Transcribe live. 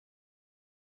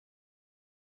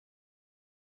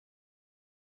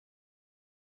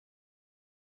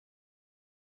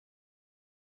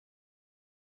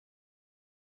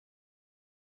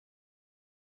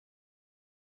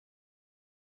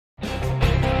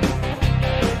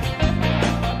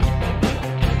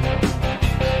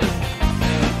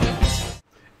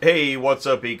Hey, what's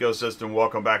up, ecosystem?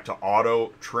 Welcome back to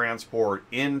Auto Transport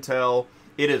Intel.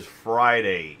 It is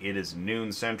Friday. It is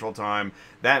noon Central Time.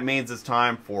 That means it's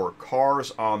time for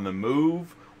Cars on the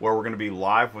Move, where we're going to be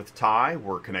live with Ty.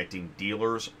 We're connecting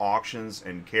dealers, auctions,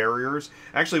 and carriers.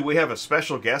 Actually, we have a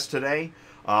special guest today.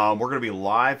 We're going to be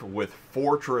live with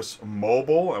Fortress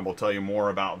Mobile, and we'll tell you more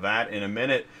about that in a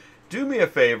minute. Do me a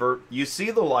favor, you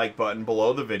see the like button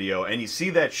below the video, and you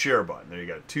see that share button. There you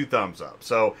go, 2 thumbs up.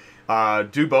 So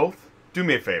do both. Do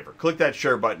me a favor, click that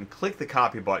share button, click the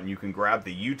copy button. You can grab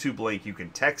the YouTube link, you can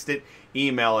text it,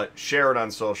 email it, share it on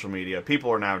social media.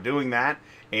 People are now doing that,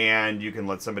 and you can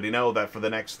let somebody know that for the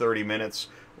next 30 minutes,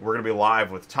 we're going to be live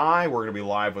with Ty, we're going to be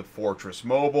live with Fortress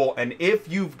Mobile, and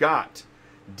if you've got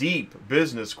deep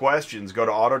business questions, go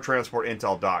to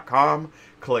autotransportintel.com,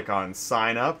 click on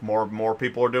sign up. More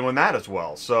people are doing that as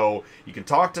well. So you can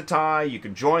talk to Ty, you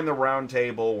can join the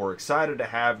roundtable. We're excited to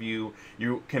have you.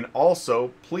 You can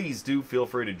also, please do feel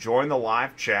free to join the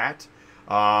live chat.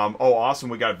 Oh, awesome.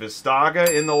 We got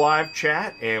Vistaga in the live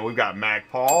chat, and we've got Mac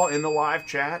Paul in the live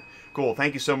chat. Cool.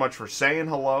 Thank you so much for saying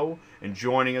hello and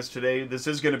joining us today. This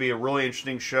is going to be a really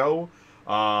interesting show.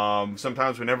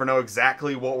 Sometimes we never know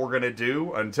exactly what we're going to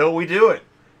do until we do it,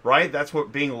 right? That's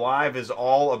what being live is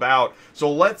all about. So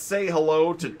let's say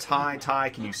hello to Ty. Ty,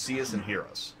 can you see us and hear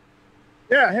us?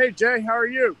 Yeah. Hey, Jay. How are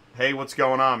you? Hey, what's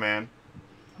going on, man?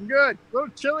 I'm good. A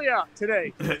little chilly out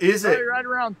today. Is it? Probably right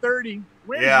around 30.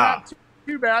 Wind's Yeah. not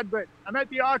too bad, but I'm at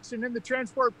the auction in the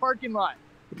transport parking lot.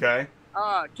 Okay.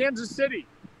 Kansas City,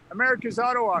 America's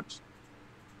Auto Auction.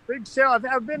 Big sale.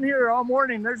 I've been here all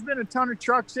morning. There's been a ton of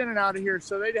trucks in and out of here,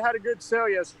 so they had a good sale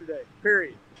yesterday,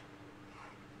 period.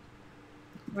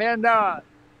 And,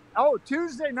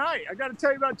 Tuesday night. I got to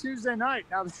tell you about Tuesday night.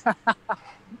 Now,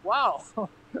 wow.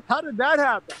 How did that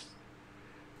happen?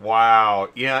 Wow.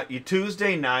 Yeah,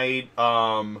 Tuesday night,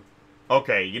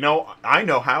 okay, I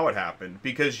know how it happened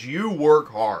because you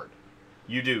work hard.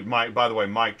 You do. Mike, by the way,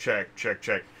 Mike, check.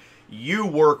 You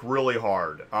work really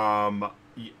hard.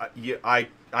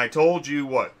 I told you,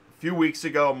 what, a few weeks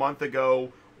ago, a month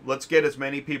ago, let's get as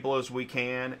many people as we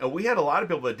can. And we had a lot of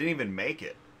people that didn't even make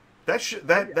it.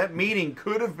 That meeting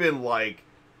could have been like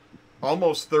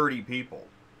almost 30 people,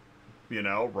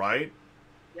 right?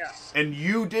 Yeah. And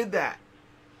you did that.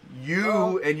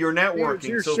 And your networking.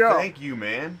 Your so show. Thank you,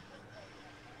 man.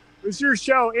 It was your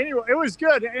show. Anyway, it was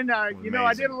good. And, I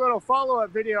Amazing. did a little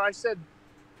follow-up video. I said,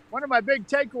 one of my big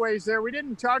takeaways there, we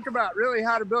didn't talk about really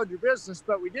how to build your business,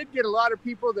 but we did get a lot of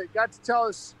people that got to tell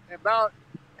us about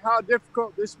how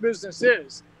difficult this business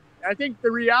is. I think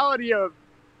the reality of,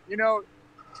 do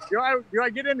I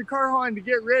get into car hauling to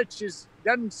get rich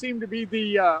doesn't seem to be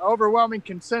the overwhelming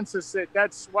consensus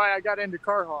that's why I got into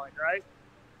car hauling, right?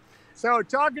 So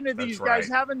talking to these guys,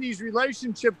 having these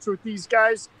relationships with these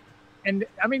guys, and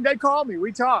I mean, they call me,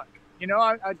 we talk.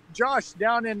 Josh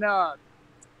down in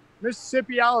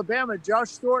Mississippi, Alabama,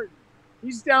 Josh Thornton.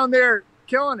 He's down there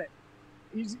killing it.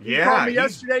 He called me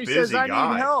yesterday. He says, I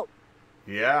need help.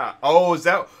 Yeah. Oh, is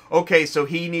that okay? So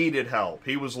he needed help.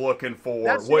 He was looking for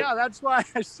Yeah, that's why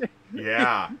I said.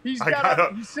 Yeah. He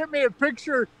sent me a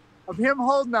picture of him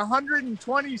holding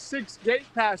 126 gate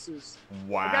passes.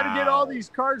 Wow. I got to get all these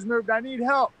cars moved. I need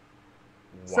help.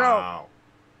 Wow.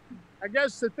 So I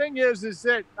guess the thing is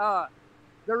that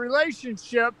the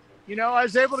relationship. I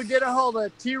was able to get a hold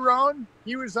of Tyrone.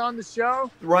 He was on the show.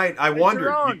 Right. I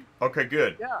wondered. Okay,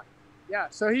 good. Yeah.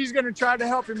 So he's going to try to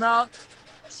help him out.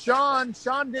 Sean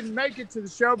didn't make it to the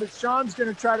show, but Sean's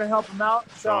going to try to help him out.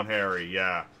 Sean Harry,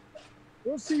 yeah.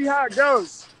 We'll see how it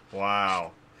goes.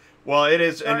 Wow. Well, it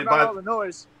is. Sorry about all the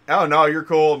noise. Oh, no, you're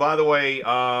cool. By the way,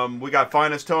 we got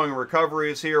Finest Towing and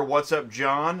Recovery is here. What's up,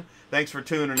 John? Thanks for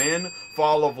tuning in.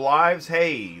 Fall of Lives.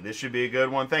 Hey, this should be a good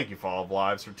one. Thank you, Fall of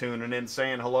Lives, for tuning in,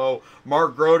 saying hello.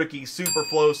 Mark Grodicke,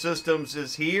 Superflow Systems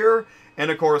is here. And,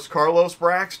 of course, Carlos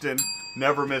Braxton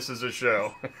never misses a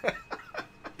show.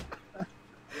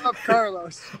 Love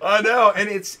Carlos. I know, and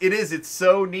it's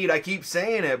so neat. I keep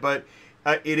saying it, but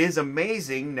it is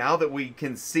amazing now that we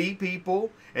can see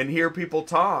people and hear people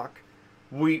talk.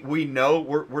 We know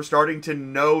we're starting to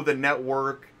know the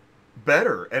network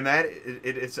better, and that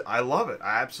it's I love it.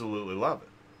 I absolutely love it.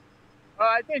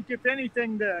 I think if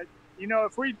anything, I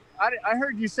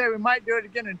heard you say we might do it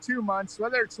again in 2 months,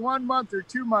 whether it's 1 month or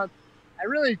 2 months. I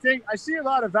really think I see a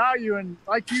lot of value in,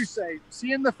 like you say,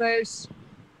 seeing the face,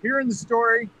 hearing the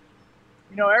story.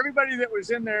 Everybody that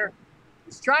was in there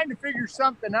is trying to figure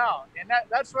something out, and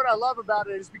that's what I love about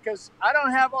it, is because I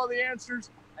don't have all the answers.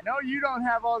 I know you don't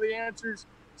have all the answers.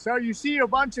 So you see a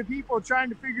bunch of people trying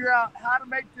to figure out how to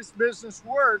make this business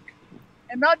work,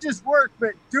 and not just work,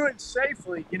 but do it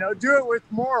safely, you know, do it with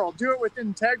moral, do it with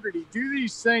integrity, do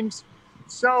these things.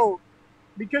 So,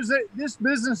 because this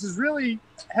business is really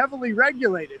heavily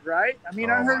regulated, right? I mean,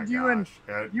 I heard you and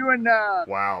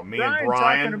wow, me Brian and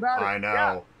Brian, talking about it. I know.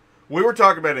 Yeah. We were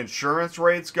talking about insurance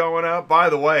rates going up. By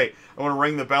the way, I want to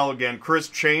ring the bell again. Chris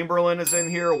Chamberlain is in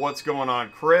here. What's going on,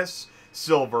 Chris?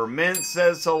 Silver Mint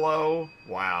says hello.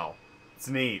 Wow, it's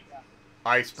neat.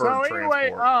 Iceberg So anyway,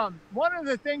 transport. one of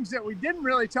the things that we didn't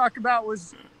really talk about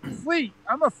was fleet.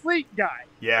 I'm a fleet guy.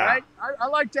 Yeah. Right? I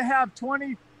like to have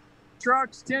 20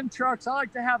 trucks, 10 trucks. I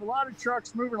like to have a lot of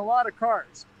trucks moving a lot of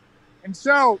cars. And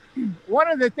so one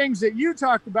of the things that you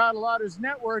talk about a lot is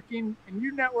networking, and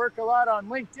you network a lot on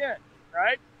LinkedIn,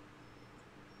 right?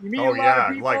 You meet a lot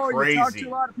of people, like crazy. You talk to a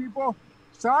lot of people.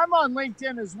 So I'm on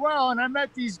LinkedIn as well, and I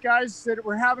met these guys that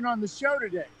we're having on the show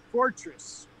today.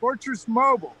 Fortress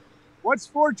Mobile. What's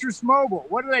Fortress Mobile?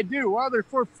 What do they do? Well, they're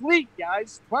for fleet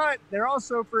guys, but they're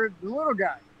also for the little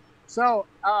guy. So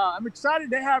I'm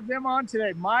excited to have them on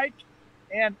today, Mike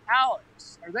and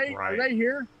Alex. Are they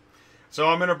here? So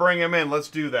I'm going to bring them in. Let's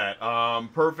do that.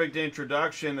 Perfect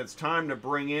introduction. It's time to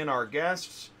bring in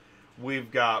McInerny. We've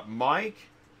got Mike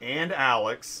and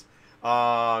Alex.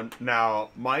 Now,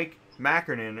 Mike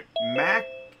McInerny,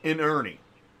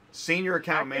 Senior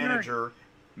Account Manager,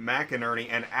 McInerny,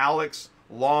 and Alex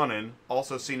Lonon,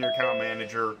 also Senior Account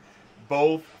Manager,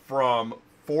 both from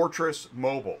Fortress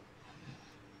Mobile.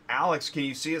 Alex, can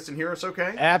you see us and hear us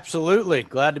okay? Absolutely.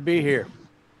 Glad to be here.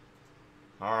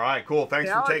 All right, cool. Thanks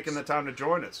Hey, for Alex. taking the time to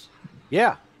join us.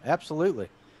 Yeah, absolutely.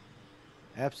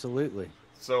 Absolutely.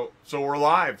 So we're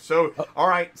live. So, all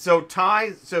right. So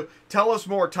Ty, so tell us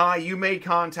more. Ty, you made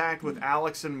contact with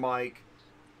Alex and Mike.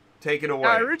 Take it away.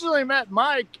 I originally met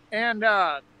Mike, and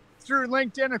through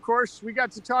LinkedIn, of course, we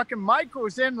got to talking. Mike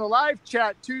was in the live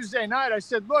chat Tuesday night. I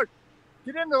said, look,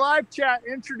 get in the live chat,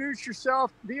 introduce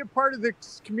yourself, be a part of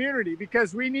this community,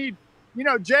 because we need, you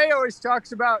know, Jay always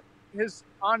talks about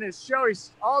on his show,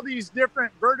 he's all these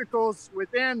different verticals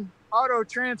within auto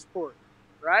transport,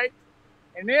 right?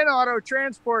 And in auto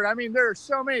transport, I mean, there are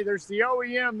so many. There's the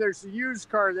OEM, there's the used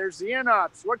car, there's the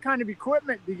in-ops. What kind of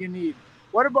equipment do you need?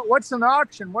 What's an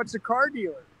auction? What's a car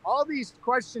dealer? All these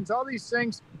questions, all these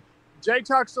things. Jay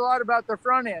talks a lot about the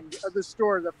front end of the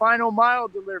store, the final mile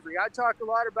delivery. I talk a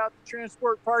lot about the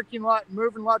transport parking lot and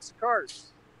moving lots of cars.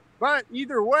 But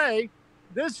either way,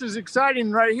 this is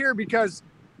exciting right here because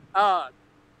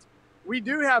we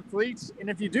do have fleets. And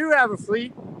if you do have a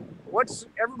fleet,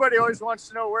 everybody always wants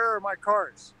to know, where are my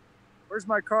cars? Where's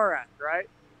my car at, right?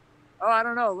 Oh, I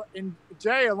don't know. And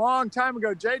Jay, a long time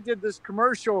ago, Jay did this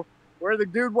commercial where the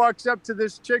dude walks up to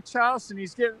this chick's house and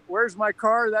he's getting, where's my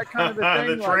car? That kind of a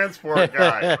thing. The transport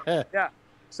guy. Yeah.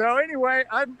 So anyway,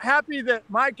 I'm happy that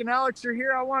Mike and Alex are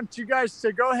here. I want you guys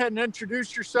to go ahead and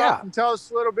introduce yourself and tell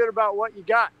us a little bit about what you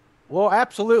got. Well,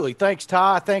 absolutely. Thanks,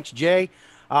 Ty. Thanks, Jay.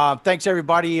 Thanks,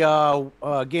 everybody.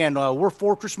 Again, we're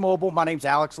Fortress Mobile. My name's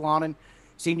Alex Lonon,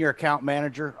 Senior Account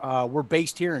Manager. We're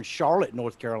based here in Charlotte,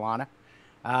 North Carolina.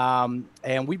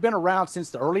 And we've been around since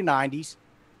the early 90s.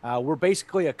 We're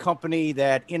basically a company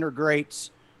that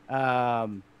integrates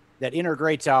our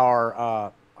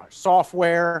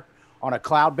software on a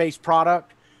cloud-based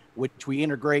product, which we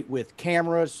integrate with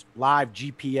cameras, live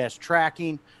GPS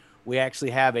tracking. We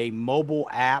actually have a mobile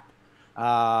app,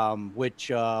 which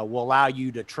will allow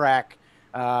you to track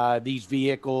these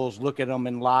vehicles, look at them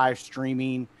in live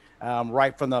streaming,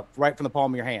 right from the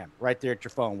palm of your hand, right there at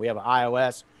your phone. We have an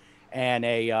iOS and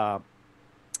an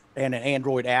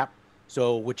Android app,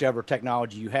 so whichever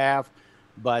technology you have.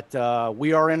 But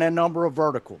we are in a number of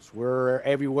verticals. We're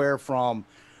everywhere from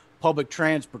public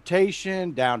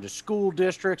transportation down to school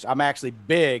districts. I'm actually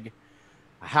big.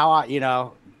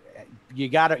 You're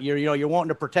wanting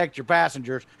to protect your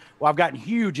passengers. Well, I've gotten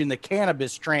huge in the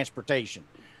cannabis transportation.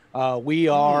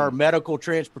 Medical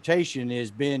transportation has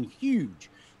been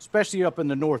huge, especially up in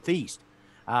the Northeast,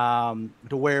 to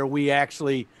where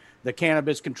the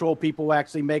cannabis control people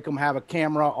actually make them have a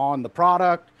camera on the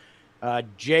product.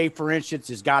 Jay, for instance,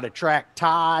 has got to track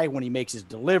Ty when he makes his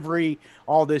delivery.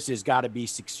 All this has got to be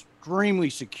extremely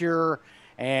secure,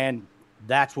 and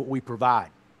that's what we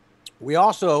provide. We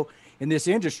also, in this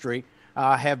industry,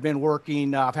 have been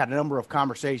working. I've had a number of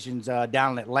conversations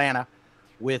down in Atlanta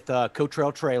with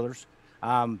Cotrail Trailers.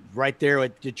 Right there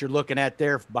that you're looking at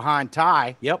there behind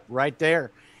Ty. Yep, right there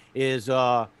is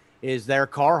their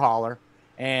car hauler.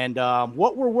 And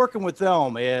what we're working with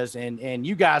them is, and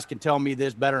you guys can tell me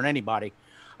this better than anybody,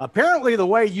 apparently the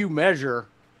way you measure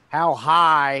how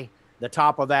high the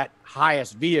top of that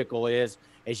highest vehicle is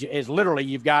literally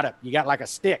you got like a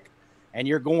stick, and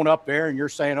you're going up there and you're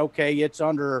saying, okay, it's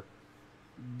under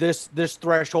this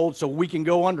threshold so we can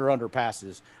go under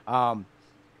underpasses.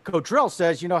 Cotrell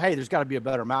says, you know, hey, there's got to be a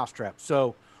better mousetrap.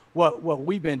 So what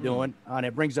we've been doing, and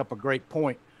it brings up a great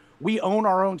point. We own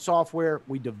our own software.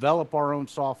 We develop our own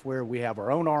software. We have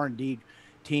our own R&D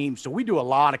team. So we do a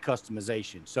lot of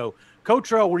customization. So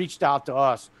Cotrell reached out to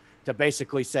us to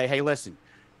basically say, hey, listen,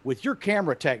 with your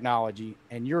camera technology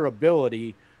and your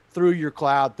ability through your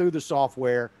cloud, through the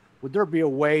software, would there be a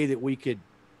way that we could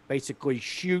basically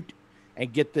shoot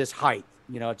and get this height?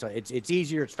 You know, it's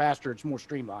easier, it's faster, it's more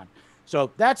streamlined.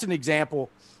 So that's an example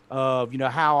of, you know,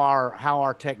 how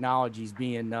our technology is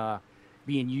being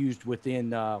used within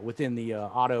the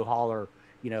auto hauler,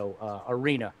 you know,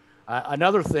 arena.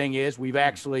 Another thing is we've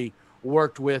actually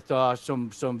worked with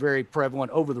some very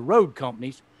prevalent over the road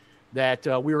companies that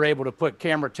we were able to put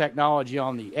camera technology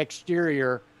on the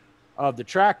exterior of the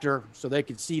tractor so they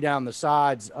could see down the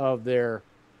sides of their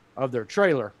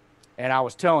trailer. And I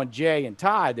was telling Jay and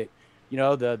Ty that, you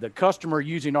know, the customer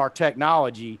using our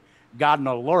technology got an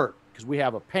alert because we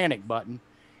have a panic button.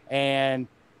 And,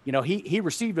 you know, he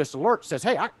received this alert, says,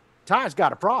 hey, Ty's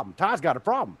got a problem. Ty's got a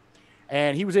problem.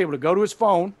 And he was able to go to his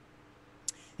phone.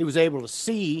 He was able to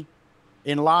see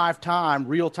in live time,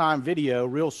 real-time video,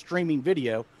 real streaming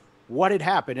video, what had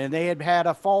happened. And they had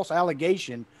a false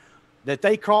allegation that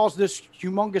they caused this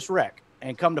humongous wreck.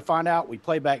 And come to find out, we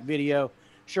play back video.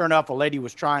 Sure enough, a lady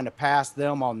was trying to pass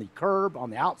them on the curb on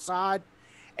the outside.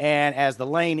 And as the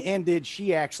lane ended,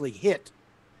 she actually hit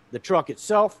the truck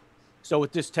itself. So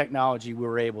with this technology, we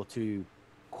were able to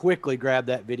quickly grab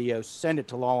that video, send it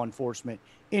to law enforcement,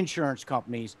 insurance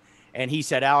companies. And he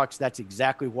said, Alex, that's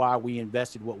exactly why we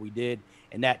invested what we did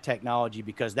in that technology,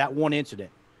 because that one incident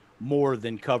more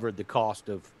than covered the cost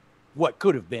of what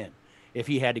could have been if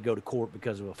he had to go to court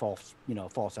because of a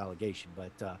false allegation.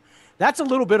 But that's a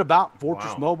little bit about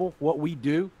Fortress Mobile, what we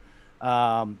do.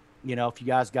 You know, if you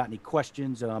guys got any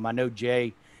questions, I know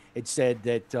Jay had said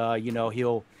that, you know,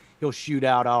 he'll shoot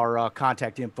out our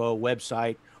contact info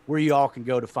website where you all can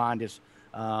go to find us.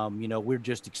 You know, we're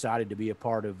just excited to be a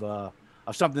part of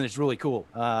something that's really cool.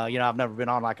 You know, I've never been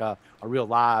on like a real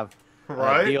live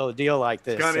deal like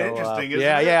this. It's kind of interesting, isn't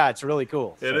it? Yeah, it's really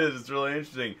cool. It is. It's really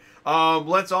interesting.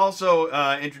 Let's also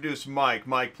introduce Mike.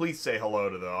 Mike, please say hello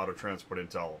to the Auto Transport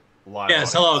Intel live Yes,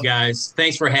 audience. hello, guys.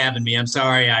 Thanks for having me. I'm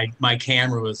sorry my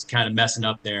camera was kind of messing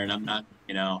up there, and I'm not,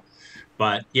 you know.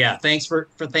 But yeah, thanks for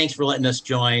letting us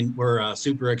join. We're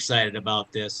super excited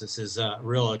about this. This is a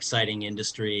real exciting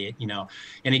industry. You know,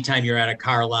 anytime you're at a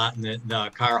car lot and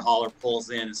the car hauler pulls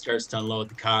in and starts to unload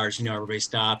the cars, you know, everybody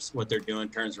stops what they're doing,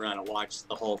 turns around and watches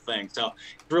the whole thing. So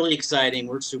it's really exciting.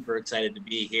 We're super excited to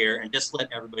be here and just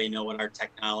let everybody know what our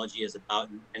technology is about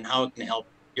and how it can help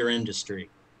your industry.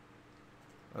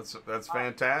 That's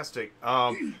fantastic.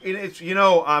 It's, you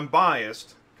know, I'm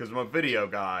biased because I'm a video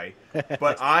guy,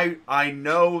 but I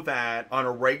know that on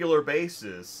a regular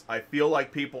basis, I feel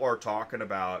like people are talking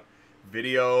about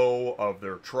video of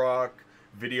their truck,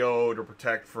 video to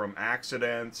protect from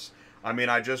accidents. I mean,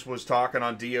 I just was talking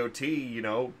on DOT, you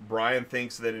know, Brian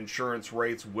thinks that insurance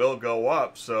rates will go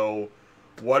up, so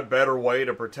what better way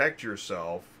to protect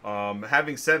yourself?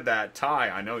 Having said that, Ty,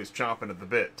 I know he's chomping at the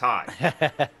bit.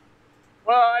 Ty.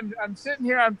 Well, I'm sitting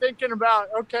here, I'm thinking about,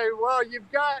 okay, well,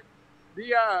 you've got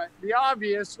the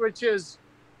obvious, which is,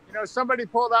 you know, somebody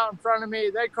pulled out in front of me,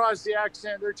 they caused the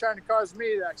accident, they're trying to cause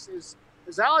me the accident.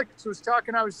 As Alex was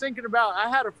talking, I was thinking about, I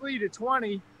had a fleet of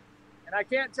 20, and I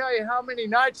can't tell you how many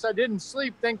nights I didn't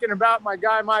sleep thinking about my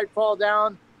guy might fall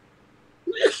down.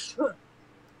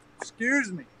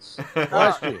 Excuse me.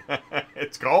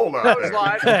 It's cold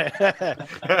out there.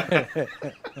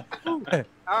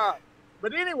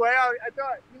 But anyway, I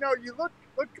thought, you know, you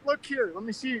look here. Let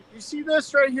me see. You see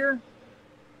this right here?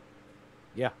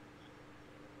 Yeah.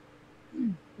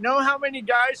 You know how many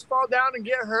guys fall down and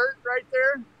get hurt right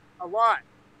there? A lot.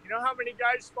 You know how many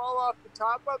guys fall off the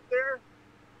top up there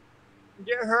and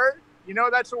get hurt? You know,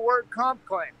 that's a work comp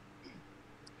claim.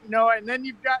 You know, and then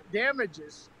you've got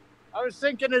damages. I was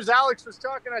thinking as Alex was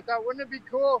talking, I thought, wouldn't it be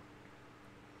cool?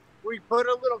 We put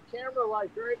a little camera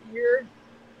like right here.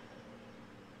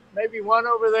 Maybe one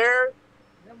over there,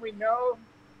 then we know.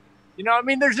 You know, I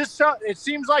mean, there's just so, it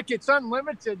seems like it's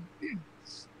unlimited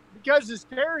because as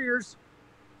carriers,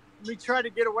 let me try to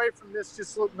get away from this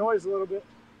just noise a little bit.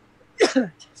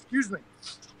 Excuse me.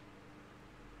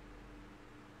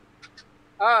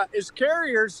 As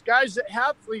carriers, guys that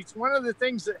have fleets, one of the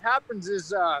things that happens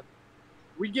is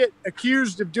we get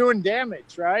accused of doing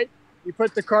damage, right? You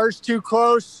put the cars too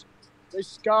close, they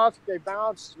scuff, they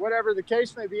bounce, whatever the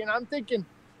case may be. And I'm thinking,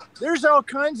 there's all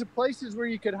kinds of places where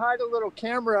you could hide a little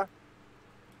camera,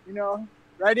 you know,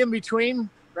 right in between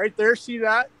right there. See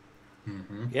that?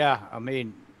 Mm-hmm. Yeah, I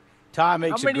mean, Ty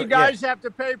makes How many guys have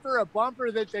to pay for a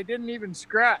bumper that they didn't even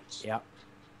scratch? Yeah.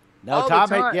 No,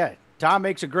 Ty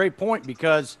makes a great point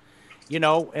because, you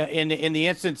know, in the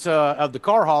instance of the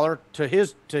car hauler, to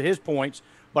his points,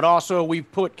 but also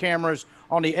we've put cameras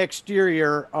on the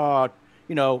exterior,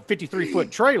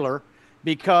 53-foot trailer,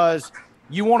 because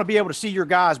you want to be able to see your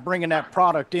guys bringing that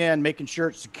product in, making sure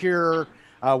it's secure.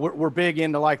 We're big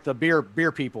into like the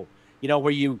beer people, you know,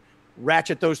 where you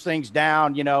ratchet those things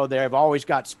down. You know, they've always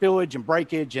got spillage and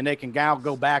breakage, and they can now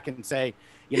go back and say,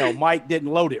 you know, Mike didn't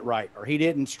load it right, or he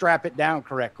didn't strap it down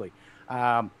correctly.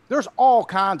 There's all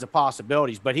kinds of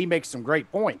possibilities, but he makes some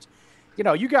great points. You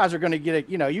know, you guys are going to get it.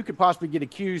 You know, you could possibly get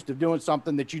accused of doing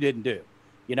something that you didn't do.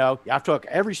 You know, I took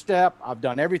every step. I've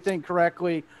done everything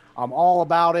correctly. I'm all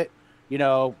about it. You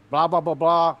know, blah, blah, blah,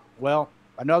 blah. Well,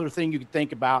 another thing you could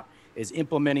think about is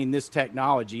implementing this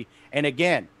technology. And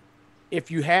again, if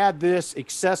you had this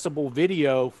accessible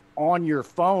video on your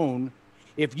phone,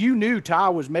 if you knew Ty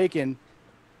was making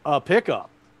a pickup,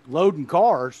 loading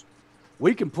cars,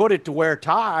 we can put it to where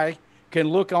Ty can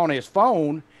look on his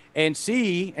phone and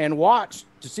see and watch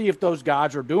to see if those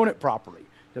guys are doing it properly,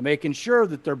 to making sure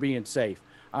that they're being safe.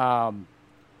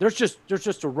 There's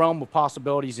just a realm of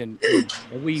possibilities, and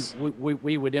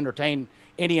we would entertain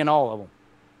any and all of them.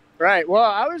 Right. Well,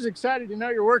 I was excited to know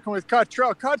you're working with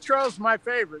Cottrell. Cottrell's my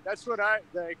favorite. That's what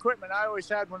the equipment I always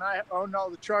had when I owned all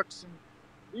the trucks. And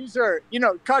these are, you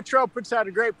know, Cottrell puts out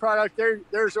a great product.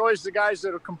 There's always the guys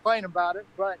that'll complain about it,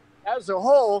 but as a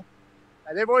whole,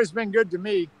 they've always been good to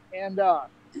me. And,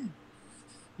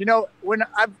 you know, when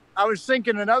I was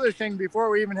thinking another thing before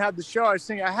we even had the show, I was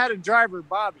thinking I had a driver,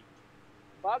 Bobby.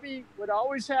 Bobby would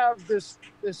always have this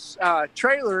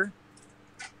trailer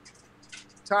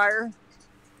tire.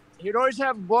 He'd always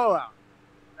have a blowout.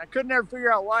 I couldn't ever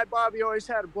figure out why Bobby always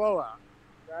had a blowout,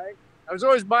 right? I was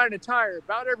always buying a tire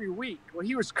about every week. Well,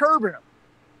 he was curbing them.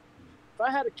 If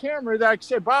I had a camera that I could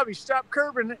say, Bobby, stop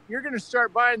curbing, you're going to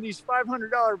start buying these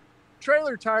 $500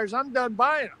 trailer tires. I'm done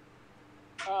buying them.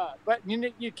 But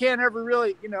you can't ever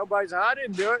really, you know, I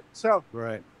didn't do it. So,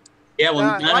 right. Yeah,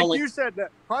 well, like you said, the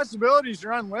possibilities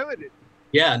are unlimited.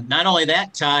 Yeah, not only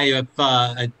that, Ty,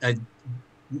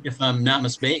 if I'm not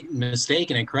mistaken,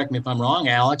 and correct me if I'm wrong,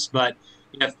 Alex, but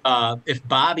if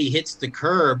Bobby hits the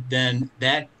curb, then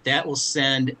that will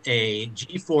send a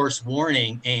G-force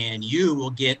warning, and you'll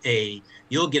get a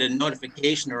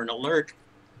notification or an alert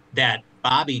that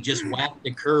Bobby just whacked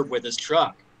the curb with his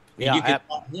truck. And you can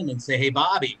call him and say, "Hey,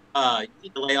 Bobby, you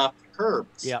need to lay off the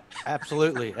curbs." Yeah,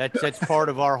 absolutely. That's part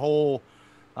of our whole.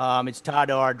 It's tied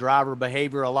to our driver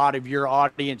behavior. A lot of your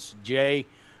audience, Jay,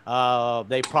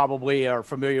 they probably are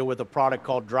familiar with a product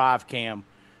called Drive Cam.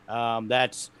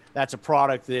 That's a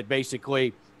product that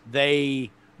basically they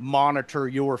monitor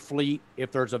your fleet.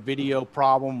 If there's a video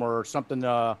problem or something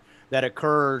that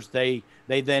occurs, they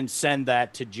then send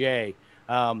that to Jay.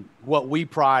 What we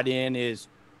pride in is,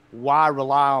 why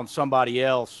rely on somebody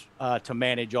else to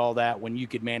manage all that when you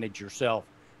could manage yourself?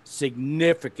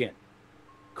 Significant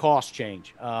cost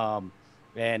change.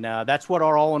 And that's what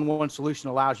our all-in-one solution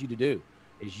allows you to do.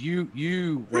 Is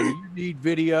you when you need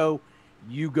video,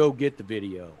 you go get the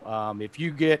video. If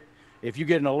you get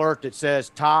an alert that says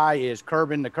Ty is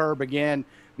curbing the curb again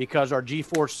because our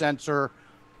G-force sensor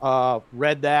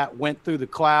read that, went through the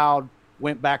cloud,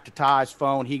 went back to Ty's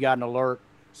phone, he got an alert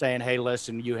saying, "Hey,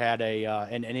 listen, you had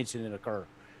an incident occur."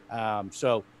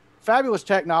 So fabulous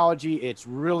technology. It's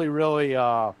really, really,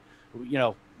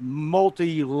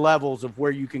 multi levels of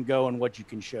where you can go and what you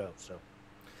can show. So.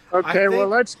 Okay, well,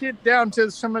 let's get down to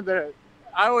some of I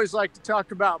always like to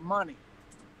talk about money.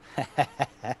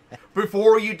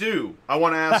 Before you do, I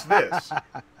want to ask this.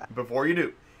 Before you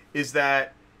do, is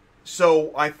that,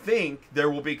 so I think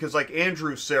there will be, because like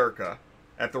Andrew Serica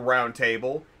at the round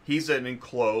table, he's an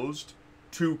enclosed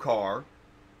 2-car,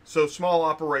 so small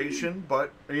operation,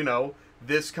 but, you know,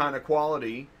 this kind of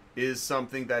quality is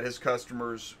something that his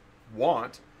customers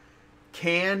want.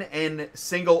 Can a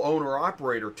single owner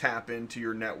operator tap into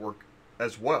your network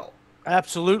as well?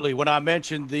 Absolutely. When I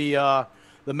mentioned the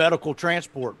medical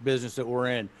transport business that we're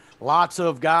in, lots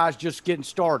of guys just getting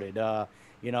started.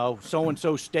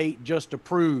 So-and-so state just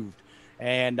approved,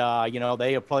 and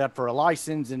they applied for a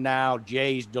license, and now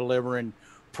Jay's delivering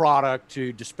product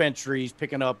to dispensaries,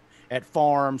 picking up at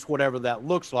farms, whatever that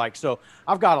looks like. So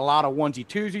I've got a lot of onesie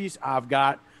twosies. I've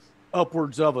got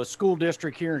upwards of a school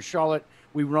district here in Charlotte.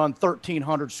 We run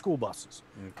 1,300 school buses.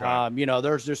 Okay.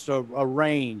 There's just a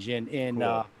range, and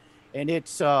cool. And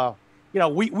it's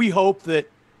we hope that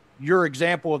your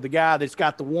example of the guy that's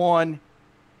got the one,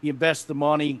 he invests the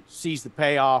money, sees the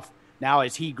payoff. Now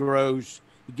as he grows,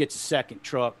 he gets a second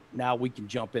truck. Now we can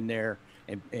jump in there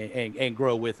and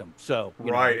grow with them. So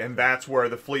right, and that's where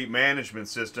the fleet management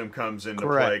system comes into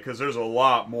Correct. play, because there's a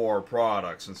lot more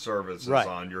products and services Right,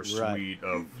 on your right. suite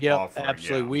of Yep, offering.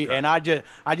 absolutely. Yeah, And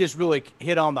I just really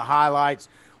hit on the highlights.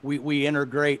 We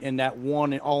integrate in that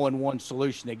one all-in-one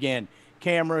solution. Again,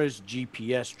 cameras,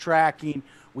 GPS tracking.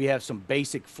 We have some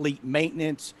basic fleet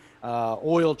maintenance,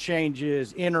 oil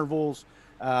changes, intervals.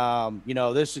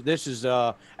 This is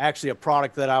actually a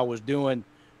product that I was doing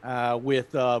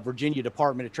with Virginia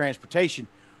Department of Transportation.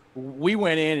 We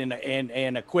went in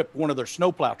and equipped one of their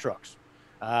snowplow trucks,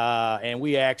 and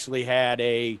we actually had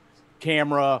a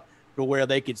camera to where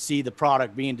they could see the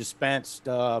product being dispensed.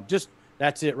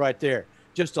 That's it right there.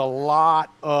 Just a lot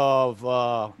of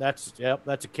that's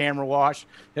a camera wash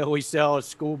that we sell at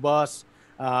school bus.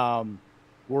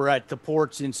 We're at the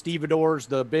ports in stevedores,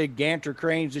 the big gantry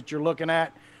cranes that you're looking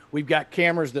at. We've got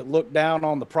cameras that look down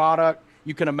on the product.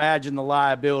 You can imagine the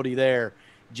liability there.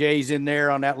 Jay's in there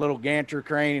on that little gantry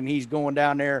crane, and he's going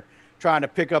down there trying to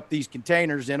pick up these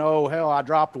containers, and oh hell, I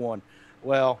dropped one.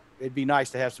 Well, it'd be nice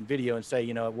to have some video and say,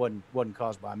 it wasn't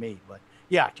caused by me. But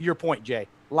yeah, to your point, Jay,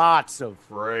 lots of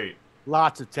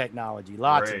technology,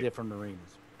 lots of different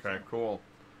arenas. Okay, cool.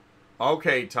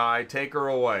 Okay, Ty, take her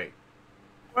away.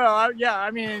 Well,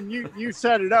 you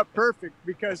set it up perfect,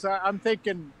 because I'm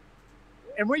thinking,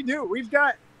 and we've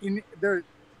got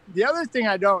the other thing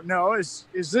I don't know is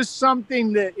this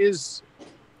something that is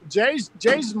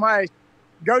Jay's my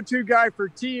go-to guy for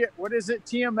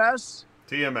TMS?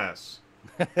 TMS.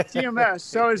 TMS.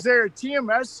 So is there a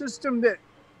TMS system that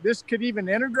this could even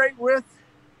integrate with?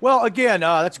 Well, again,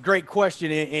 that's a great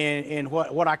question. And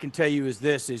what I can tell you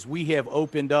is we have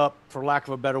opened up, for lack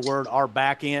of a better word, our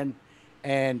back end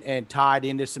and tied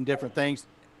into some different things.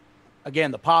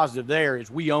 Again, the positive there is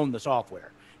we own the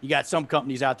software. You got some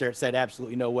companies out there that said,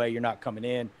 absolutely no way, you're not coming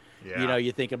in. Yeah.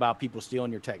 You think about people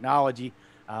stealing your technology.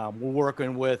 We're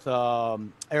working with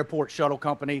Airport Shuttle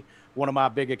Company. One of my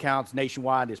big accounts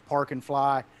nationwide is Park and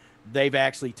Fly. They've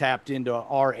actually tapped into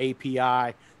our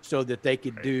API so that they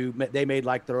could they made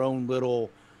like their own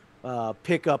little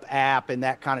pickup app and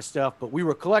that kind of stuff. But we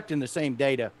were collecting the same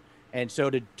data. And so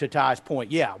to Ty's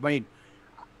point,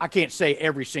 I can't say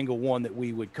every single one that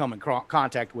we would come in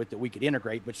contact with that we could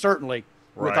integrate, but certainly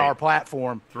with our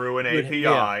platform through an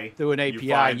API. Through an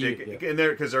API, in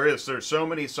there, because there's so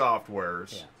many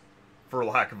softwares, for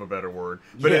lack of a better word,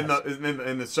 but in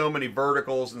the so many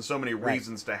verticals and so many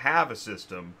reasons to have a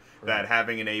system that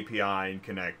having an API and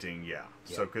connecting,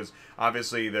 So because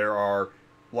obviously there are,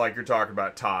 like you're talking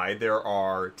about, Ty, there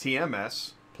are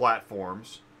TMS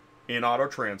platforms in auto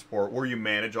transport where you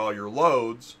manage all your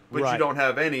loads, but you don't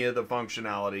have any of the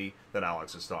functionality that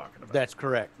Alex is talking about. That's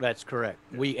correct.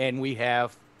 Yeah. We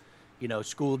have,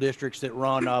 school districts that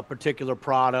run a particular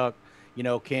product.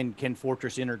 Can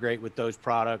Fortress integrate with those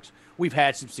products? We've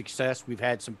had some success. We've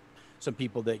had some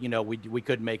people that we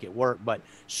couldn't make it work, but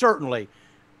certainly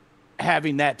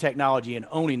having that technology and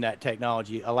owning that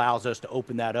technology allows us to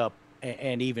open that up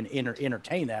and even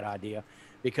entertain that idea.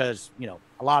 Because,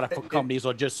 a lot of companies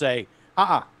will just say,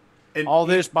 all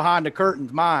this behind the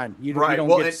curtain's mine. You don't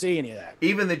get to see any of that.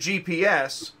 Even the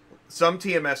GPS, some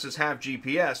TMSs have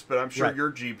GPS, but I'm sure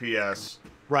your GPS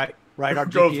our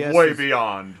goes GPS way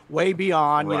beyond. Way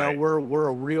beyond. Right. We're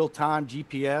a real-time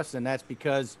GPS, and that's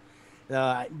because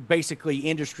basically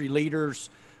industry leaders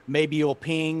maybe will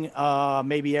ping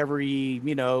maybe every,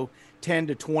 10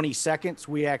 to 20 seconds.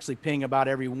 We actually ping about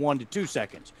every 1 to 2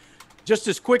 seconds. Just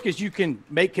as quick as you can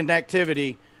make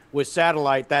connectivity with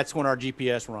satellite, that's when our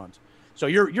GPS runs. So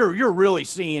you're really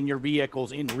seeing your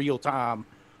vehicles in real time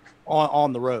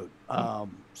on the road.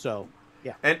 And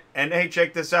hey,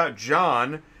 check this out,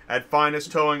 John at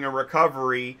Finest Towing and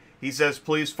Recovery. He says,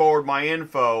 please forward my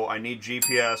info. I need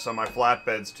GPS on my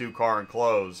flatbeds, 2-car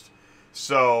enclosed.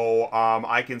 So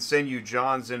I can send you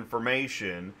John's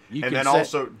information.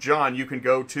 Also, John, you can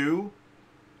go to.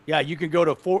 Yeah, you can go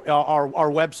to our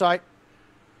website.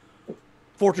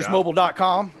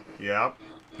 FortressMobile.com. Yep.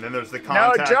 And then there's the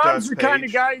contact us No, John's the page. kind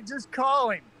of guy you just call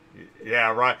him.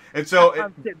 Yeah, right. And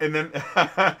so, and then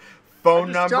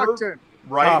phone number.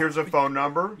 Right, here's a phone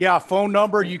number. Yeah, phone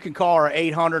number. You can call our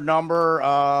 800 number.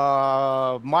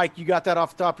 Mike, you got that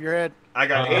off the top of your head? I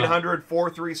got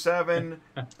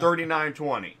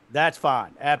 800-437-3920. That's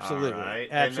fine. Absolutely. Right.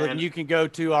 Absolutely. And you can go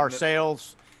to our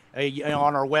sales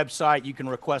on our website. You can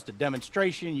request a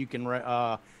demonstration. You can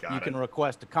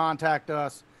request to contact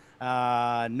us.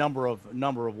 Number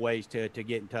of ways to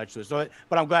get in touch with us. So,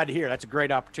 but I'm glad to hear that's a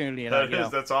great opportunity. And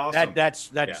that's awesome.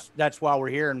 That's why we're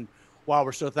here and why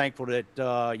we're so thankful that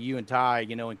you and Ty,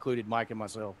 included Mike and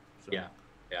myself. So. Yeah,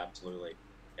 absolutely.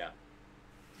 Yeah.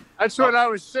 That's what I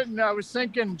was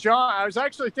thinking, John. I was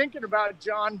actually thinking about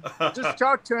John. Just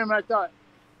talked to him. I thought,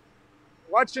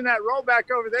 watching that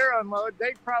rollback over there unload,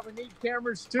 they probably need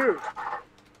cameras too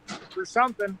for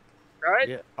something, right?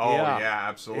 Yeah. Oh yeah, yeah,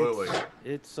 absolutely.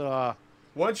 It's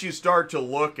Once you start to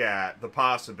look at the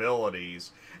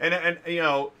possibilities, and you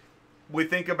know, we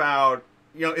think about,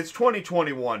 you know, it's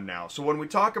 2021 now. So when we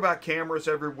talk about cameras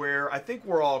everywhere, I think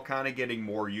we're all kind of getting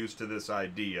more used to this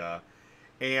idea.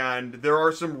 And there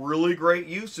are some really great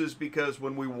uses, because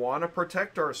when we want to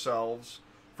protect ourselves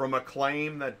from a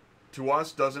claim that to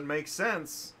us doesn't make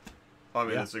sense, I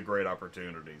mean, it's a great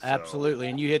opportunity. So. absolutely.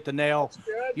 And you hit the nail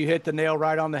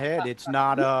right on the head. It's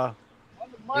not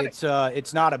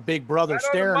it's not a big brother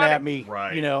staring at me,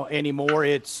 right, you know, anymore.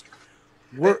 It's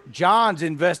John's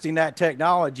investing that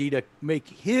technology to make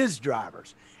his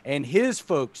drivers and his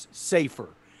folks safer,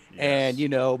 and, you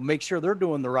know, make sure they're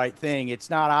doing the right thing. It's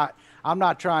not, I'm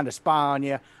not trying to spy on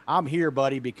you. I'm here,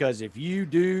 buddy, because if you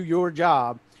do your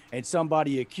job and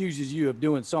somebody accuses you of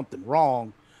doing something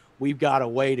wrong, we've got a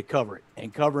way to cover it.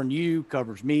 And covering you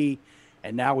covers me.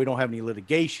 And now we don't have any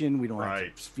litigation. We don't have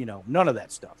to, you know, none of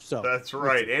that stuff. So that's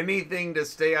right. Anything to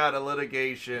stay out of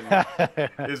litigation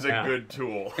is a good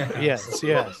tool. Yes,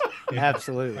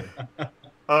 absolutely.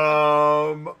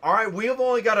 All right, we have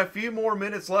only got a few more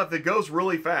minutes left. It goes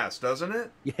really fast, doesn't it?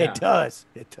 Yeah, it does.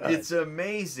 It does. It's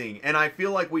amazing, and I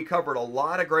feel like we covered a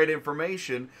lot of great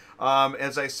information.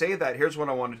 As I say that, here's what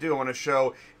I want to do. I want to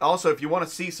show. Also, if you want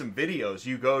to see some videos,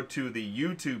 you go to the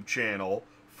YouTube channel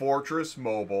Fortress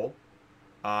Mobile,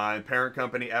 and parent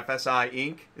company FSI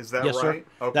Inc. Is that yes, right?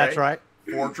 Sir. Okay. That's right.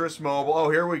 Fortress Mobile. Oh,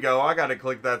 here we go. I got to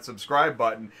click that subscribe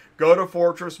button. Go to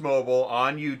Fortress Mobile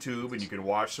on YouTube, and you can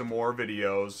watch some more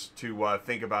videos to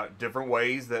think about different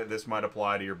ways that this might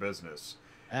apply to your business.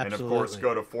 Absolutely. And, of course,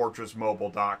 go to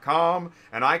fortressmobile.com.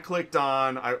 And I clicked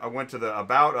on, I went to the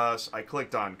About Us. I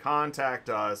clicked on Contact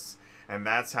Us, and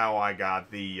that's how I got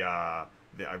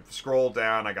I scrolled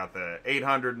down. I got the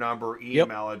 800 number,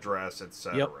 email address,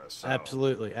 etc. Yep. So.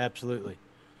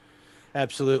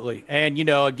 Absolutely. And, you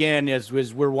know, again, as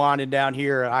we're winding down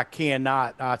here, I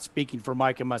cannot, speaking for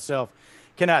Mike and myself,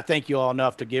 cannot thank you all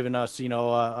enough for giving us, you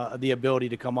know, the ability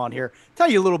to come on here, tell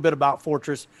you a little bit about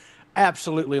Fortress.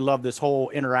 Absolutely love this whole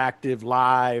interactive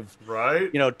live, right?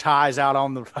 You know, ties out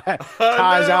on the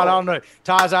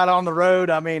road.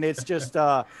 I mean, it's just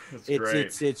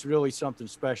it's really something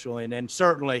special. And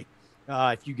certainly,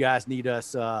 if you guys need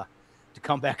us to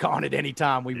come back on at any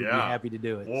time, we would be happy to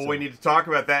do it. Well, we need to talk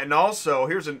about that. And also,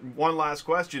 here's one last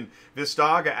question.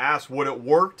 Vistaga asked, would it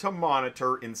work to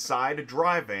monitor inside a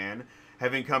dry van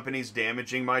having companies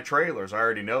damaging my trailers? I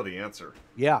already know the answer.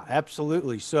 Yeah,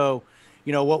 absolutely. So,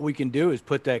 you know, what we can do is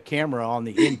put that camera on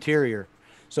the interior.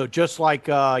 So just like,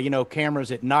 you know,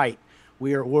 cameras at night,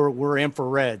 we're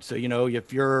infrared. So, you know,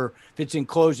 if it's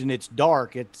enclosed and it's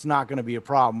dark, it's not going to be a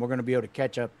problem. We're going to be able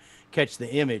to catch the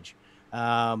image.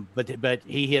 But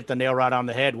he hit the nail right on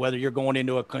the head. Whether you're going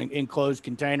into an enclosed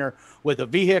container with a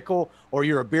vehicle, or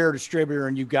you're a beer distributor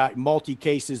and you've got multi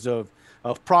cases of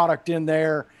product in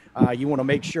there, you want to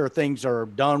make sure things are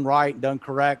done right and done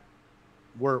correct.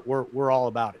 We're all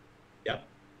about it. Yeah,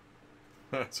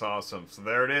 that's awesome. So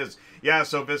there it is. Yeah.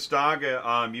 So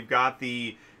Vistaga, you've got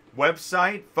the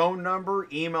website, phone number,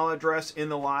 email address in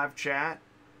the live chat.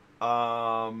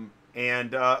 And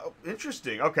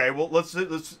interesting. Okay, well let's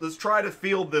try to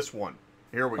field this one.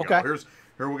 Here we go.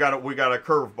 Here we got a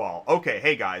curveball. Okay,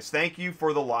 hey guys, thank you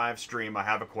for the live stream. I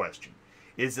have a question.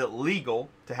 Is it legal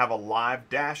to have a live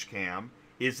dash cam?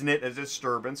 Isn't it a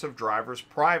disturbance of drivers'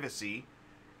 privacy?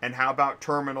 And how about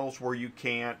terminals where you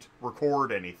can't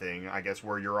record anything? I guess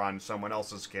where you're on someone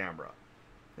else's camera.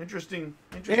 Interesting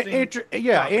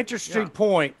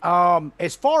point.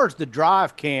 As far as the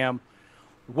drive cam,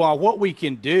 well, what we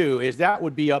can do is that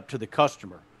would be up to the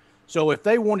customer. So if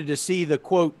they wanted to see the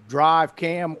quote drive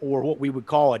cam, or what we would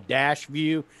call a dash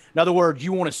view, in other words,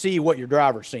 you want to see what your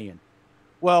driver's seeing.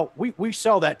 Well, we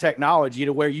sell that technology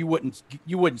to where you wouldn't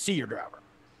see your driver.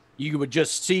 You would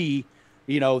just see,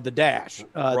 you know, the dash.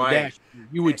 Right. The dash.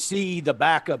 You would see the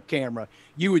backup camera.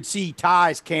 You would see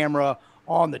Ty's camera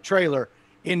on the trailer.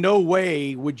 In no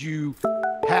way would you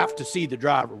have to see the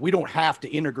driver. We don't have to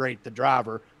integrate the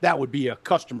driver. That would be a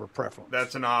customer preference.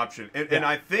 That's an option. And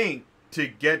I think, to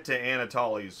get to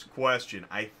Anatoly's question,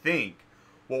 I think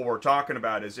what we're talking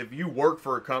about is if you work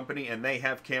for a company and they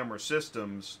have camera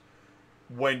systems,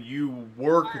 when you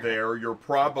work there, you're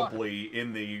probably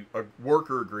in the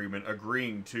worker agreement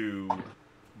agreeing to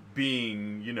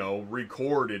being, you know,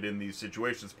 recorded in these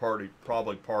situations, probably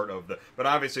part of the, but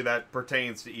obviously that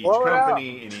pertains to each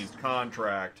company and each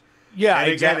contract. Yeah,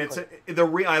 and again,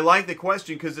 exactly. I like the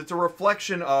question because it's a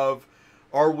reflection of,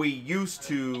 are we used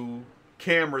to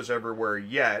cameras everywhere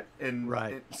yet?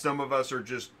 And some of us are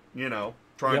just,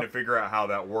 trying to figure out how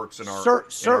that works in our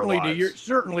certainly in our lives.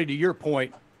 Certainly to your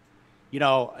point,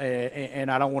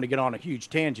 and I don't want to get on a huge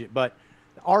tangent, but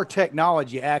our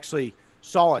technology actually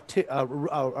saw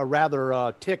a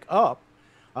rather tick up,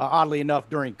 oddly enough,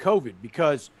 during COVID,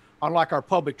 because unlike our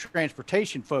public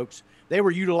transportation folks, they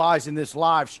were utilizing this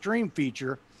live stream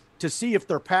feature to see if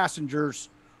their passengers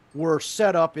were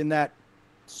set up in that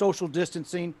social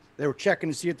distancing. They were checking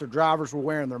to see if their drivers were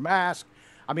wearing their mask.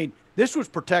 I mean, this was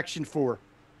protection for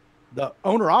the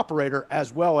owner operator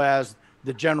as well as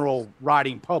the general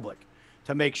riding public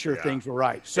to make sure things were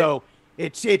right. So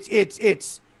it's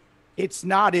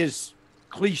not as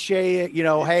cliche,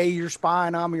 hey, you're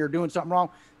spying on me or doing something wrong.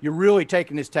 You're really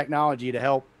taking this technology to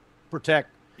help protect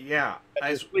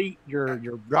as fleet, your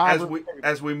driver.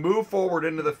 As we move forward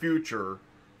into the future,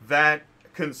 that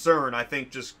concern I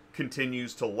think just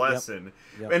continues to lessen.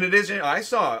 Yep. And it is, I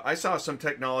saw some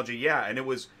technology, and it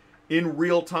was in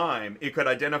real time. It could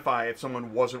identify if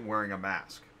someone wasn't wearing a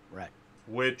mask. Right.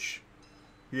 Which,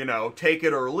 take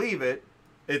it or leave it.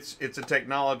 It's a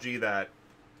technology that.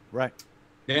 Right.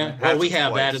 Yeah. Well, we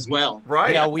have that as well.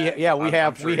 Right. Yeah. We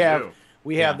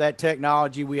have that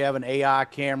technology. We have an AI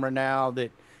camera now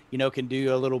that, can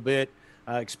do a little bit,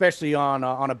 especially on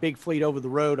a big fleet over the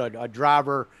road. A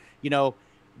driver,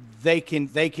 they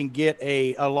can get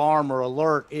a alarm or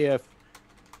alert if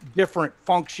different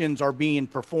functions are being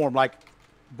performed, like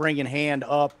bringing hand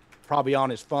up, probably on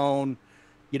his phone,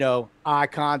 eye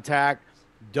contact,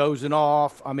 dozing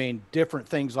off. I mean, different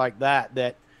things like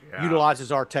that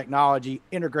utilizes our technology,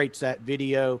 integrates that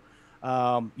video.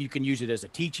 You can use it as a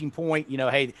teaching point.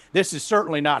 Hey, this is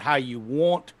certainly not how you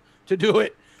want to do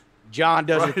it. John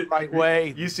does it the right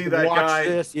way. You see that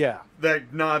guy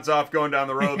that nods off going down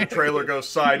the road, the trailer goes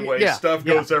sideways, stuff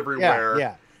goes everywhere.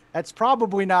 Yeah. That's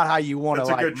probably not how you want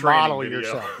to model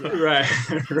yourself. Yeah.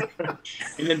 Right.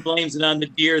 And then blames it on the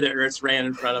deer that ran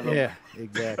in front of him. Yeah,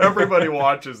 exactly. Everybody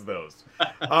watches those.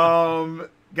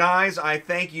 Guys, I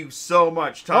thank you so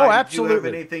much. Ty, oh, absolutely. Do you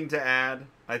have anything to add?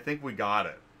 I think we got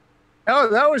it. Oh,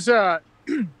 that was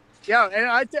yeah,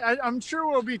 and I'm sure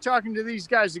we'll be talking to these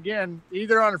guys again,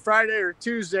 either on a Friday or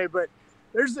Tuesday. But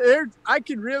I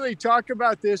could really talk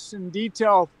about this in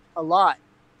detail a lot,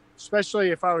 especially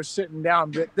if I was sitting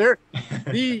down. But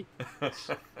the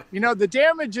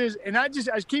damages, and I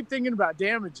keep thinking about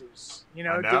damages.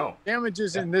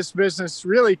 Damages in this business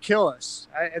really kill us,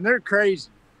 and they're crazy.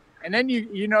 And then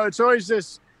it's always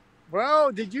this.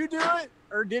 Well, did you do it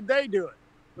or did they do it?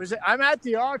 I'm at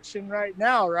the auction right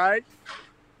now, right?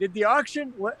 Did the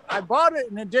auction? I bought it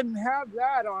and it didn't have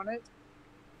that on it.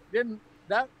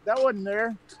 That wasn't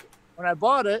there when I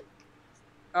bought it.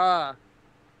 Well,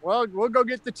 we'll go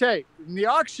get the tape. And the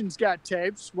auction's got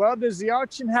tapes. Well, does the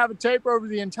auction have a tape over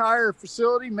the entire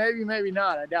facility? Maybe, maybe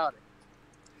not. I doubt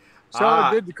it. So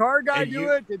did the car guy do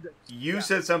it? You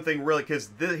said something really, because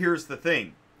here's the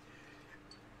thing.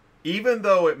 Even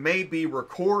though it may be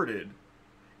recorded,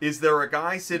 is there a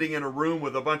guy sitting in a room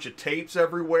with a bunch of tapes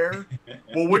everywhere?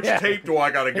 Well, which tape do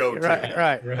I got to go to?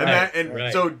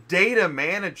 Right. So data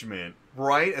management,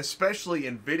 right, especially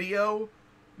in video,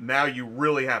 now you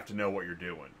really have to know what you're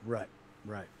doing. Right.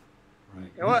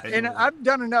 Well, and I've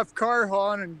done enough car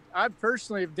hauling, and I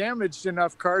personally have damaged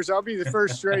enough cars. I'll be the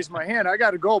first to raise my hand. I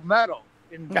got a gold medal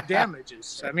in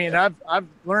damages. I mean, I've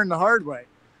learned the hard way.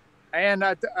 And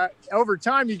over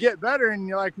time, you get better, and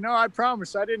you're like, no, I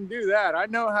promise I didn't do that. I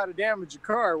know how to damage a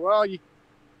car. Well,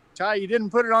 Ty, you didn't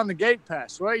put it on the gate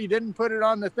pass. Well, you didn't put it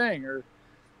on the thing, or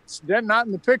it's not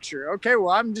in the picture. Okay, well,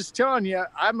 I'm just telling you,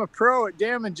 I'm a pro at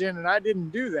damaging, and I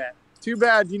didn't do that. Too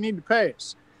bad, you need to pay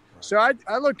us. Right. So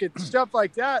I look at stuff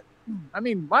like that. I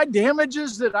mean, my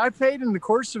damages that I paid in the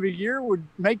course of a year would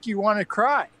make you want to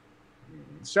cry.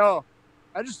 So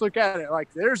I just look at it like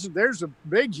there's a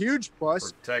big, huge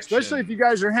plus, protection. Especially if you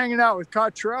guys are hanging out with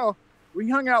Cottrell. We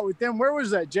hung out with them. Where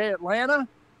was that, Jay? Atlanta?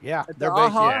 Yeah. At the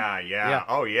AHA? Yeah.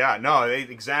 Oh, yeah. No,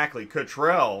 exactly.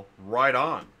 Cottrell, right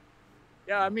on.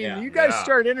 Yeah, I mean, you guys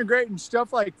start integrating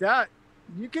stuff like that.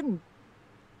 You can,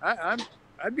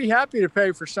 I'd be happy to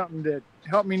pay for something to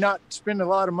help me not spend a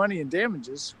lot of money in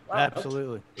damages. Wow.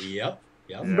 Absolutely. Yep.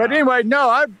 Yeah. But anyway, no,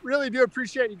 I really do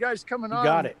appreciate you guys coming on.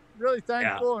 Got it. Really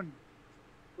thankful, and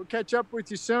we'll catch up with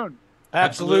you soon.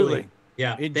 Absolutely.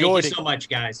 Yeah. Enjoyed Thank you so much,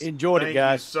 guys. Enjoyed it,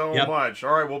 guys. Thank you so much.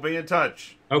 All right, we'll be in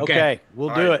touch. Okay.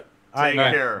 We'll do it. All right.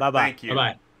 Take care. Bye-bye. Thank you.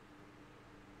 Bye-bye.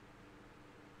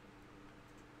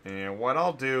 And what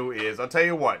I'll do is, I'll tell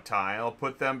you what, Ty, I'll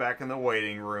put them back in the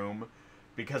waiting room.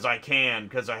 because I can,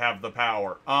 because I have the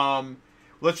power.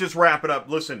 Let's just wrap it up.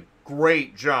 Listen,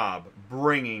 great job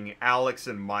bringing Alex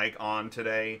and Mike on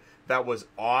today. That was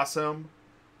awesome.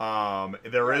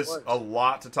 There is a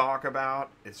lot to talk about.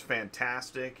 It's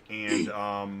fantastic,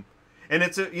 and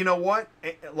it's a, you know what,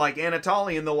 like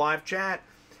Anatoly in the live chat,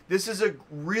 this is a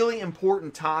really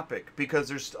important topic because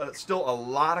there's still a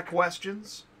lot of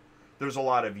questions. There's a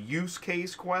lot of use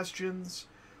case questions,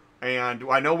 and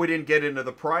I know we didn't get into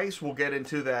the price. We'll get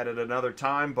into that at another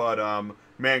time, but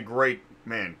man,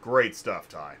 great stuff,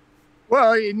 Ty.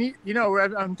 Well, you know,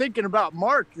 I'm thinking about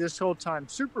Mark this whole time,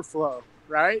 Superflow,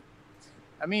 right?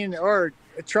 I mean, or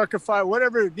a Truckify,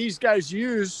 whatever these guys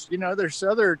use. You know, there's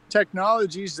other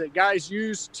technologies that guys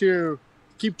use to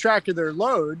keep track of their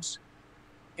loads,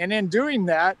 and in doing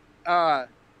that,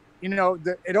 you know,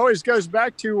 it always goes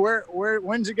back to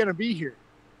when's it going to be here?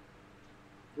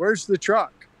 Where's the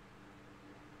truck?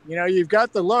 You know, you've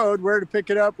got the load, where to pick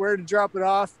it up, where to drop it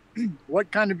off,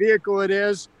 what kind of vehicle it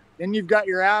is. Then you've got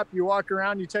your app. You walk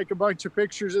around, you take a bunch of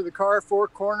pictures of the car, 4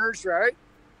 corners, right?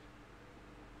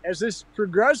 As this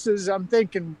progresses, I'm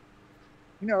thinking,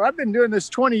 you know, I've been doing this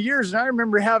 20 years, and I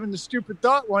remember having the stupid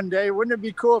thought one day, wouldn't it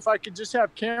be cool if I could just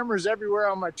have cameras everywhere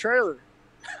on my trailer?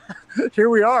 Here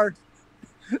we are,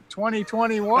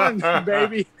 2021,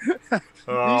 baby. These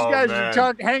guys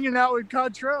are hanging out with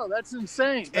Cottrell. That's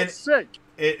insane. That's sick.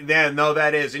 No,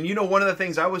 that is. And you know, one of the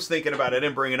things I was thinking about, I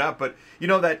didn't bring it up, but you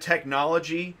know that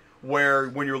technology where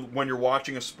when you're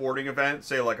watching a sporting event,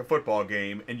 say like a football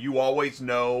game, and you always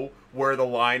know where the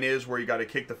line is, where you got to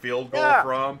kick the field goal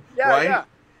from, right?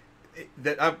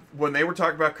 Yeah. When they were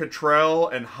talking about Cottrell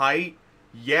and height,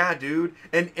 yeah, dude.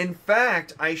 And in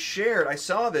fact, I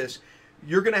saw this.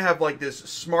 You're gonna have like this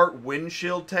smart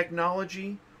windshield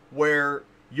technology where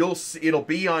it'll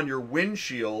be on your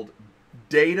windshield,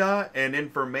 data and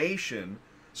information.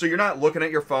 So you're not looking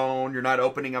at your phone, you're not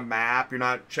opening a map, you're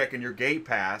not checking your gate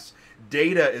pass.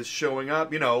 Data is showing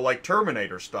up, you know, like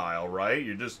Terminator style, right?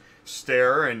 You just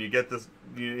stare and you get this,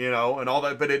 you know, and all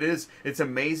that. But it's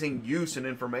amazing use and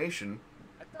information.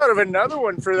 I thought of another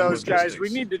one for those guys. We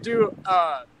need to do,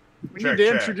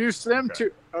 introduce them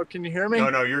to, oh, can you hear me?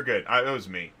 No, you're good. It was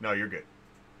me. No, you're good.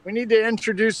 We need to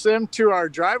introduce them to our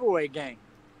drive-away gang.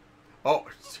 Oh,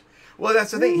 well,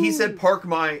 that's the thing. He said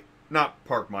not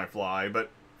park my fly, but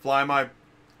fly my,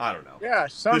 I don't know. Yeah,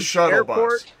 the shuttle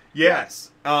airport. bus. Yes.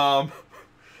 Park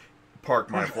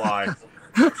my fly.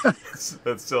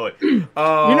 That's silly. You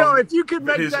know, if you could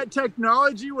make that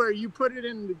technology where you put it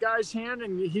in the guy's hand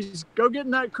and he's go get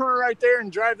in that car right there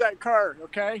and drive that car,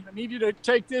 okay? I need you to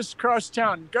take this across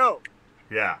town. Go.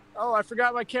 Yeah. Oh, I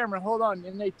forgot my camera. Hold on.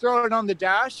 And they throw it on the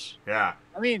dash. Yeah.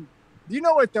 I mean, do you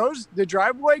know what the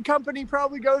driveway company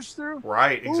probably goes through?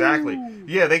 Right, exactly. Ooh.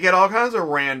 Yeah, they get all kinds of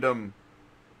random,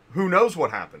 who knows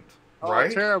what happened, right?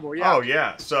 Terrible, yeah. Oh,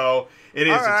 yeah. So it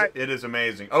is, it is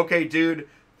amazing. Okay, dude,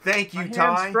 thank you, Ty.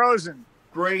 My hand's frozen.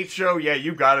 Great show. Yeah,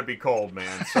 you got to be cold,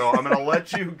 man. So I'm going to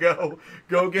let you go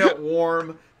get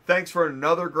warm. Thanks for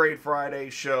another great Friday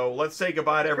show. Let's say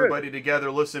goodbye to everybody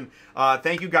together. Listen,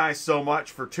 thank you guys so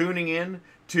much for tuning in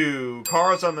to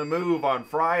Cars on the Move on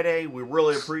Friday. We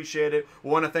really appreciate it. We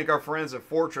want to thank our friends at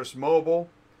Fortress Mobile,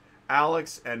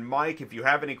 Alex and Mike. If you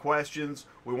have any questions,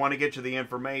 we want to get you the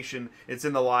information. It's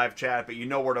in the live chat, but you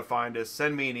know where to find us.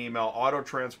 Send me an email,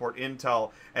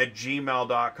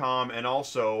 autotransportintel@gmail.com. And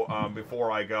also,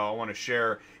 before I go, I want to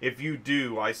share, if you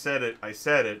do, I said it,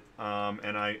 and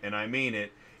I mean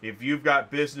it. If you've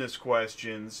got business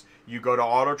questions, you go to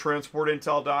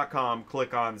autotransportintel.com,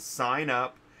 click on sign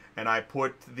up, and I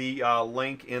put the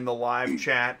link in the live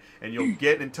chat, and you'll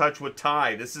get in touch with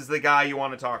Ty. This is the guy you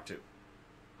want to talk to.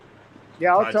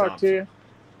 Yeah, I'll talk to you.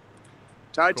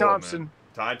 Ty Thompson. Man.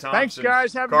 Ty Thompson. Thanks,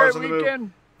 guys. Have a great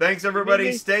weekend. Thanks,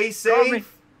 everybody. Stay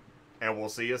safe, and we'll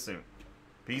see you soon.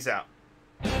 Peace out.